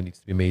I think that needs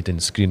to be made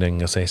in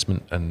screening,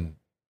 assessment and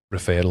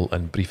referral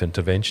and brief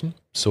intervention.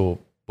 So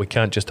we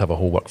can't just have a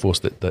whole workforce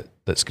that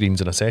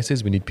screens and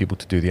assesses. We need people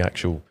to do the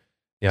actual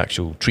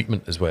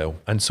treatment as well.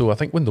 And so I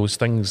think when those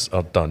things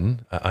are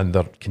done, and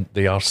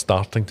they are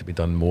starting to be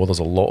done more, there's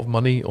a lot of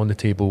money on the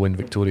table in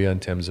Victoria in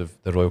terms of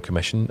the Royal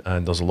Commission,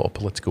 and there's a lot of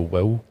political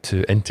will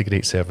to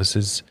integrate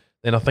services.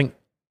 Then I think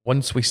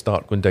once we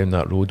start going down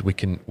that road, we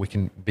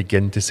can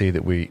begin to say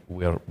that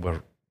we're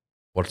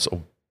sort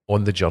of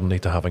on the journey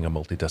to having a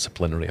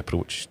multidisciplinary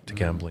approach to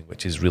gambling,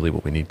 which is really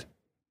what we need.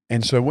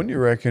 And so when you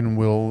reckon,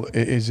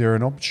 is there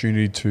an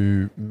opportunity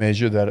to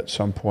measure that at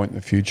some point in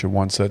the future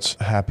once that's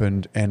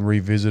happened and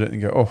revisit it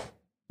and go,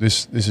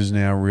 this is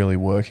now really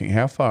working?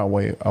 How far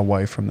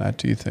away from that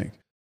do you think?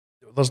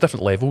 There's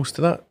different levels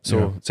to that.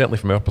 So certainly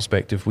from our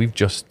perspective, we've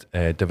just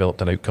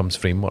developed an outcomes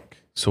framework.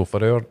 So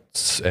for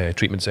our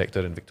treatment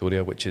sector in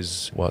Victoria, which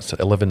is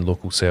 11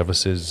 local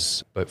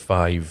services, about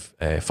 5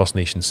 First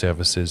Nations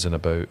services and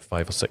about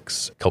 5 or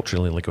 6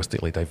 culturally and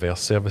linguistically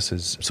diverse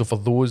services. So for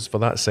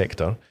that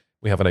sector,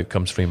 we have an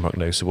outcomes framework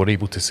now, so we're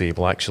able to say,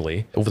 well,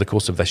 actually, over the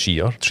course of this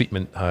year,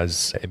 treatment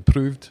has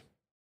improved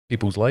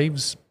people's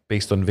lives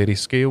based on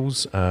various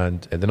scales,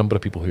 and the number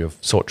of people who have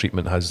sought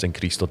treatment has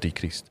increased or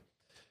decreased.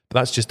 But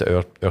that's just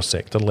at our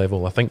sector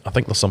level. I think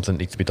there's something that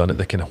needs to be done at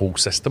the kind of whole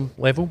system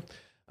level,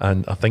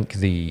 and I think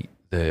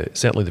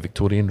certainly the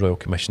Victorian Royal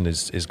Commission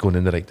is going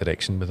in the right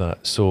direction with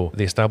that. So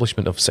the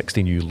establishment of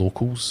 60 new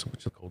locals,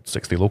 which are called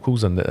 60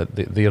 locals, and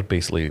they're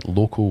basically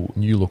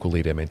new local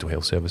area mental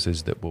health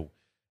services that will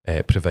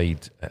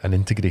provide an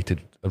integrated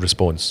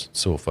response.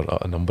 So for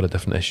a number of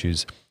different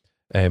issues,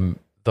 there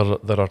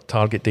are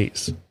target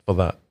dates for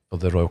that for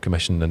the Royal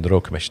Commission, and the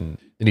Royal Commission,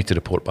 they need to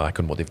report back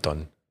on what they've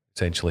done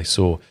essentially.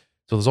 So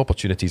there's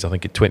opportunities I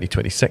think at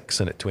 2026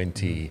 and at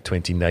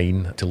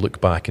 2029 to look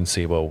back and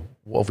say, well,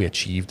 what have we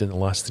achieved in the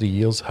last 3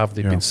 years? Have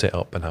they been set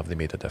up and have they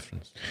made a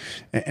difference?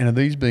 And are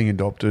these being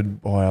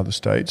adopted by other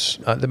states?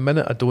 At the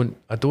minute, I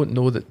don't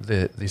know that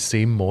the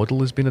same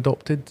model has been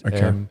adopted.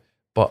 Okay.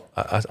 But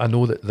I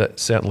know that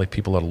certainly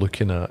people are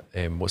looking at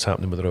what's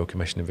happening with the Royal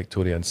Commission in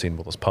Victoria and saying,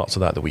 well, there's parts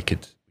of that we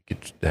could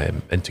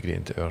integrate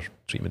into our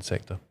treatment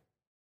sector.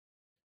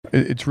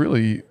 It's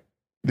really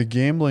the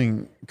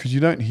gambling, because you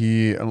don't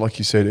hear, like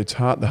you said, it's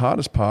hard. The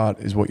hardest part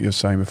is what you were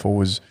saying before,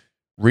 was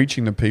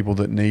reaching the people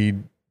that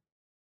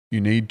you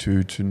need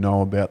to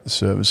know about the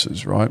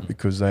services, right?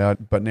 Because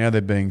but now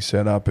they're being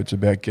set up. It's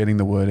about getting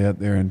the word out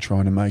there and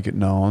trying to make it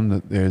known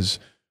that there's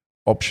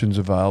options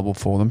available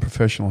for them,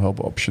 professional help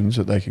options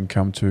that they can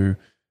come to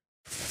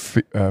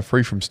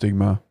free from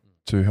stigma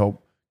to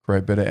help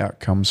create better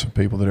outcomes for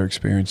people that are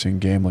experiencing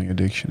gambling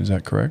addiction. Is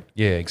that correct?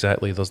 Yeah,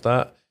 exactly. There's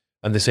that.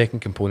 And the second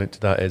component to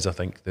that is, I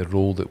think, the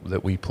role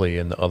that we play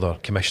and that other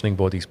commissioning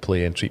bodies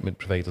play and treatment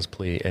providers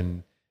play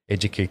in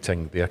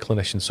educating their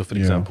clinicians. So, for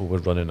example, we're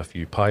running a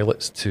few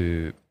pilots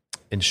to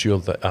ensure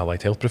that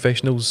allied health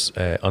professionals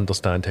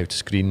understand how to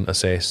screen,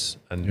 assess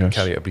and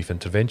carry out a brief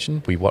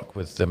intervention. We work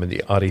with them, and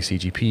the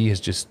RACGP has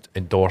just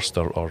endorsed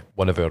or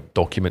one of our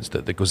documents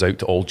that goes out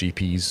to all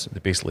GPs.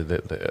 Basically,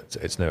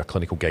 it's now a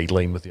clinical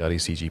guideline with the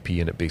RACGP,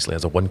 and it basically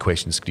has a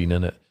one-question screen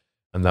in it.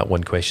 And that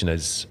one question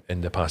is,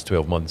 in the past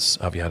 12 months,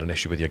 have you had an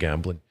issue with your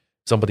gambling?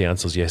 Somebody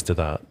answers yes to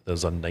that,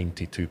 there's a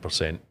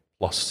 92%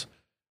 plus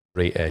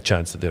rate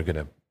chance that they're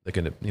going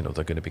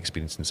to be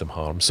experiencing some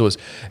harm. So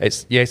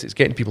it's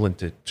getting people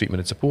into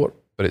treatment and support,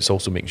 but it's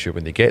also making sure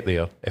when they get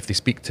there, if they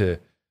speak to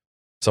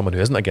someone who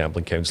isn't a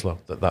gambling counsellor,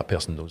 that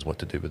person knows what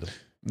to do with them.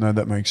 No,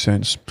 that makes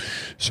sense.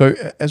 So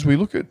as we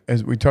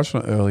touched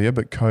on it earlier,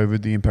 but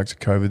COVID, the impacts of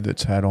COVID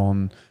that's had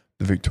on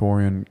the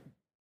Victorian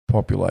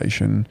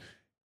population,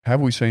 have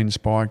we seen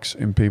spikes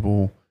in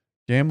people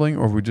gambling,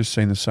 or have we just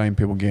seen the same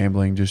people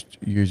gambling, just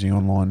using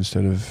online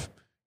instead of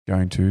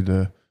going to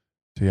the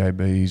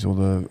TABs or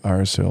the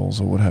RSLs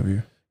or what have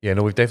you? Yeah,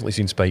 no, we've definitely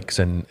seen spikes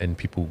in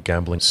people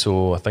gambling.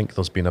 So I think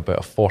there's been about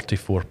a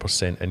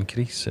 44%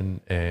 increase in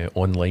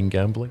online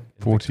gambling.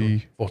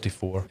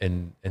 44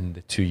 in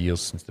the 2 years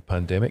since the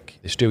pandemic.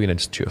 The Australian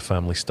Institute of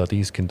Family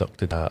Studies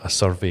conducted a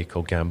survey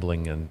called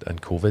Gambling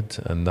and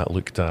COVID, and that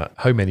looked at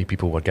how many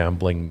people were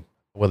gambling.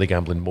 Were they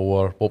gambling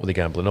more? What were they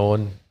gambling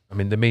on? I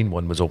mean, the main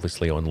one was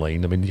obviously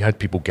online. I mean, you had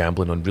people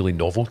gambling on really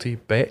novelty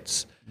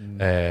bets.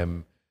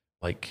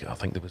 Like I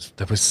think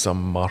there was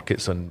some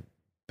markets on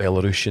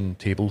Belarusian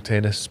table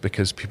tennis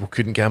because people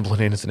couldn't gamble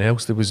on anything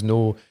else. There was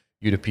no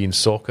European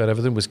soccer.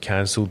 Everything was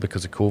cancelled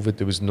because of COVID.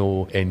 There was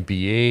no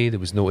NBA. There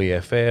was no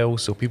AFL.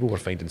 So people were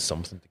finding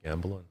something to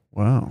gamble on.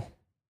 Wow.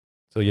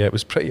 So yeah, it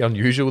was pretty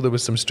unusual. There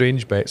was some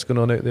strange bets going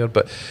on out there.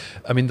 But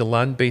I mean, the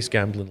land-based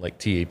gambling like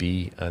TAB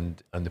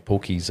and the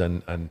pokies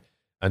and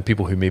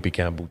people who maybe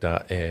gambled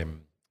at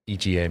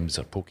EGMs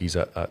or pokies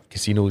at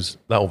casinos,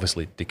 that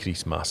obviously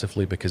decreased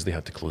massively because they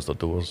had to close their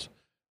doors.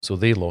 So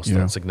they lost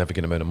a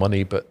significant amount of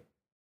money, but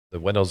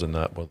the winners in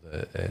that were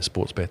the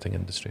sports betting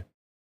industry.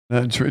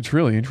 It's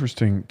really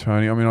interesting,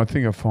 Tony. I mean, I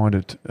think I find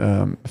it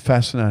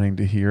fascinating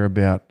to hear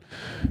about,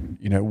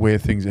 where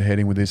things are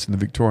heading with this. And the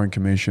Victorian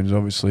Commission has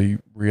obviously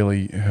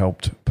really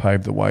helped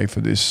pave the way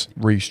for this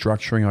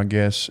restructuring, I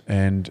guess,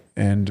 and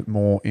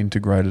more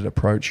integrated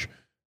approach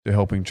to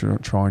helping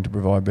trying to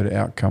provide better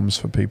outcomes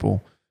for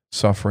people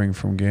suffering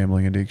from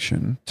gambling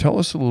addiction. Tell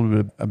us a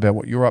little bit about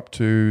what you're up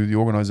to, the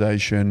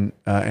organisation,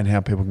 and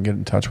how people can get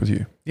in touch with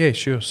you. Yeah,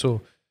 sure.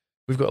 So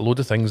we've got a load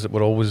of things that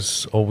we're always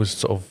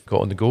sort of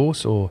got on the go.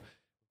 So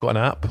we've got an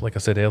app, like I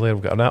said earlier,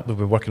 we've got an app that we've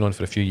been working on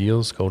for a few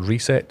years called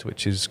Reset,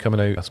 which is coming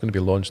out. That's going to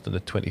be launched on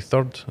the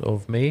 23rd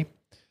of May.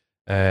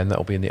 And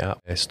that'll be in the App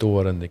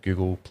Store and the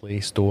Google Play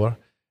Store.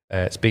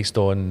 It's based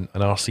on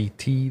an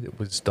RCT that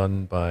was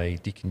done by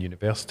Deakin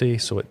University,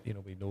 so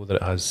we know that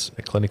it has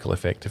a clinical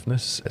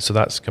effectiveness. So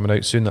that's coming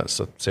out soon. That's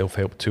a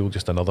self-help tool,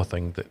 just another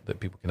thing that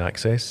people can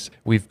access.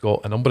 We've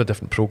got a number of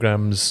different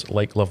programs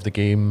like Love the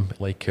Game,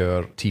 like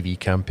our TV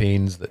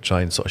campaigns that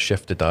try and sort of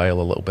shift the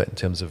dial a little bit in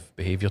terms of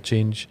behaviour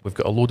change. We've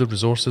got a load of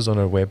resources on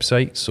our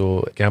website,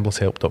 so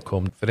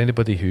gamblershelp.com. For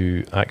anybody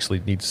who actually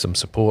needs some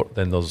support,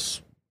 then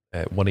there's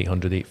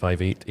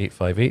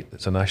 1-800-858-858.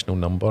 It's a national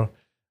number.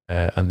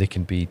 And they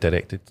can be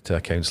directed to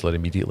a counsellor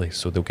immediately.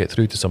 So they'll get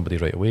through to somebody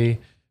right away.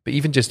 But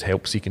even just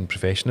help-seeking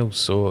professionals.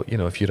 So,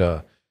 if you're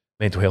a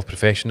mental health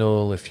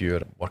professional, if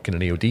you're working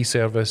an AOD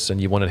service and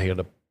you want to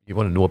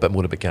know a bit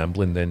more about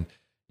gambling, then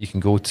you can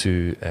go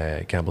to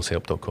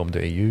gamblershelp.com.au.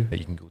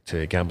 You can go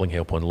to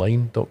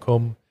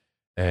gamblinghelponline.com,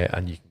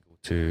 and you can go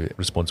to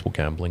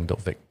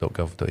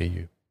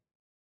responsiblegambling.vic.gov.au.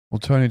 Well,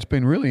 Tony, it's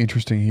been really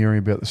interesting hearing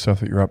about the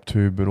stuff that you're up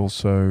to, but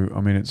also,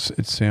 I mean, it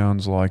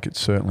sounds like it's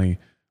certainly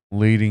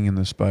leading in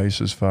the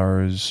space as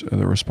far as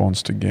the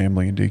response to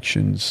gambling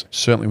addictions,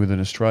 certainly within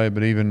Australia,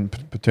 but even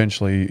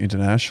potentially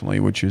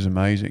internationally, which is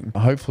amazing.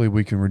 Hopefully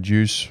we can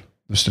reduce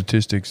the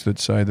statistics that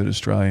say that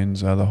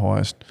Australians are the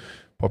highest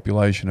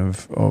population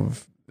of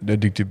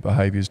addictive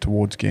behaviours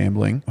towards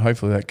gambling.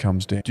 Hopefully that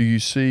comes down. Do you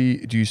see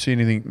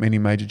any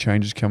major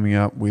changes coming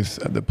up with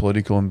the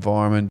political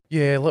environment?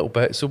 Yeah, a little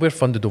bit. So we're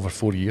funded over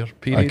 4-year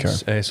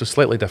periods, so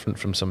slightly different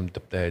from some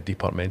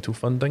departmental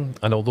funding.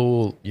 And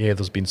although,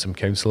 there's been some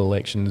council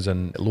elections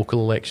and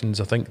local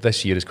elections, I think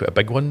this year is quite a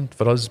big one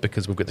for us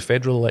because we've got the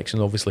federal election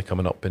obviously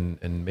coming up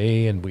in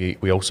May, and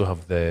we also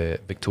have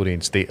the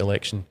Victorian state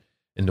election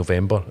in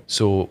November.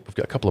 So we've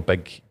got a couple of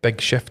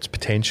big shifts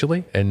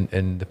potentially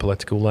in the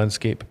political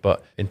landscape.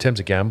 But in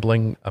terms of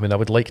gambling, I mean, I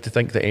would like to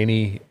think that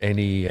any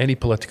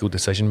political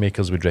decision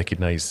makers would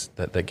recognise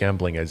that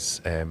gambling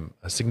is a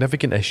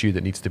significant issue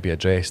that needs to be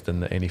addressed,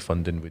 and that any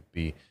funding would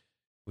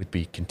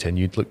be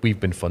continued. Look, we've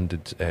been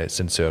funded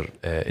since our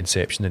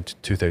inception in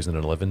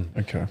 2011.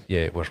 Okay.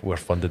 Yeah, we're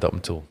funded up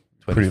until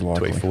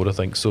 2024, I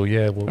think. So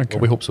yeah,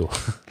 we hope so.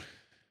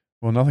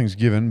 Well, nothing's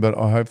given, but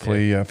I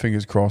hopefully,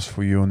 fingers crossed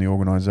for you and the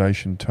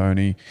organisation,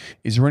 Tony.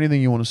 Is there anything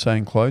you want to say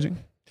in closing?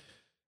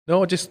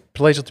 No, just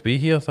pleasure to be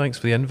here. Thanks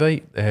for the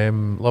invite.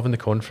 Loving the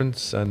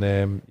conference, and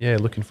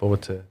looking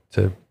forward to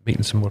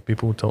meeting some more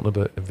people, talking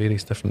about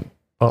various different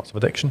parts of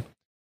addiction.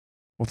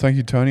 Well, thank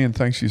you, Tony, and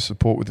thanks for your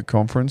support with the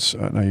conference.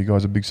 I know you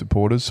guys are big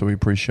supporters, so we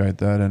appreciate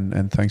that,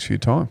 and thanks for your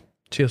time.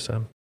 Cheers,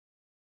 Sam.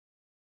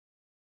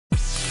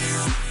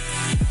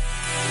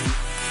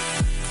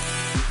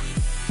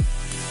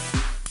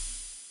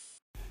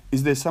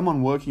 Is there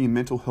someone working in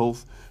mental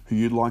health who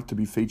you'd like to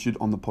be featured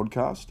on the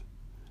podcast?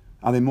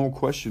 Are there more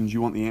questions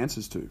you want the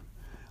answers to?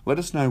 Let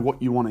us know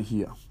what you want to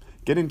hear.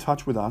 Get in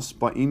touch with us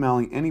by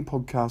emailing any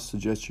podcast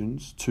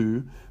suggestions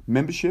to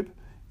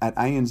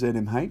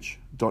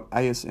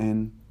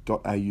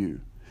membership@anzmh.asn.au.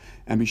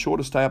 And be sure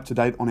to stay up to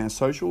date on our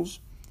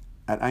socials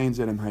at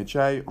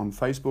ANZMHA on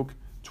Facebook,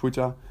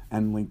 Twitter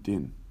and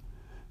LinkedIn.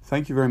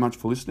 Thank you very much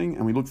for listening,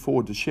 and we look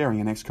forward to sharing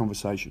our next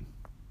conversation.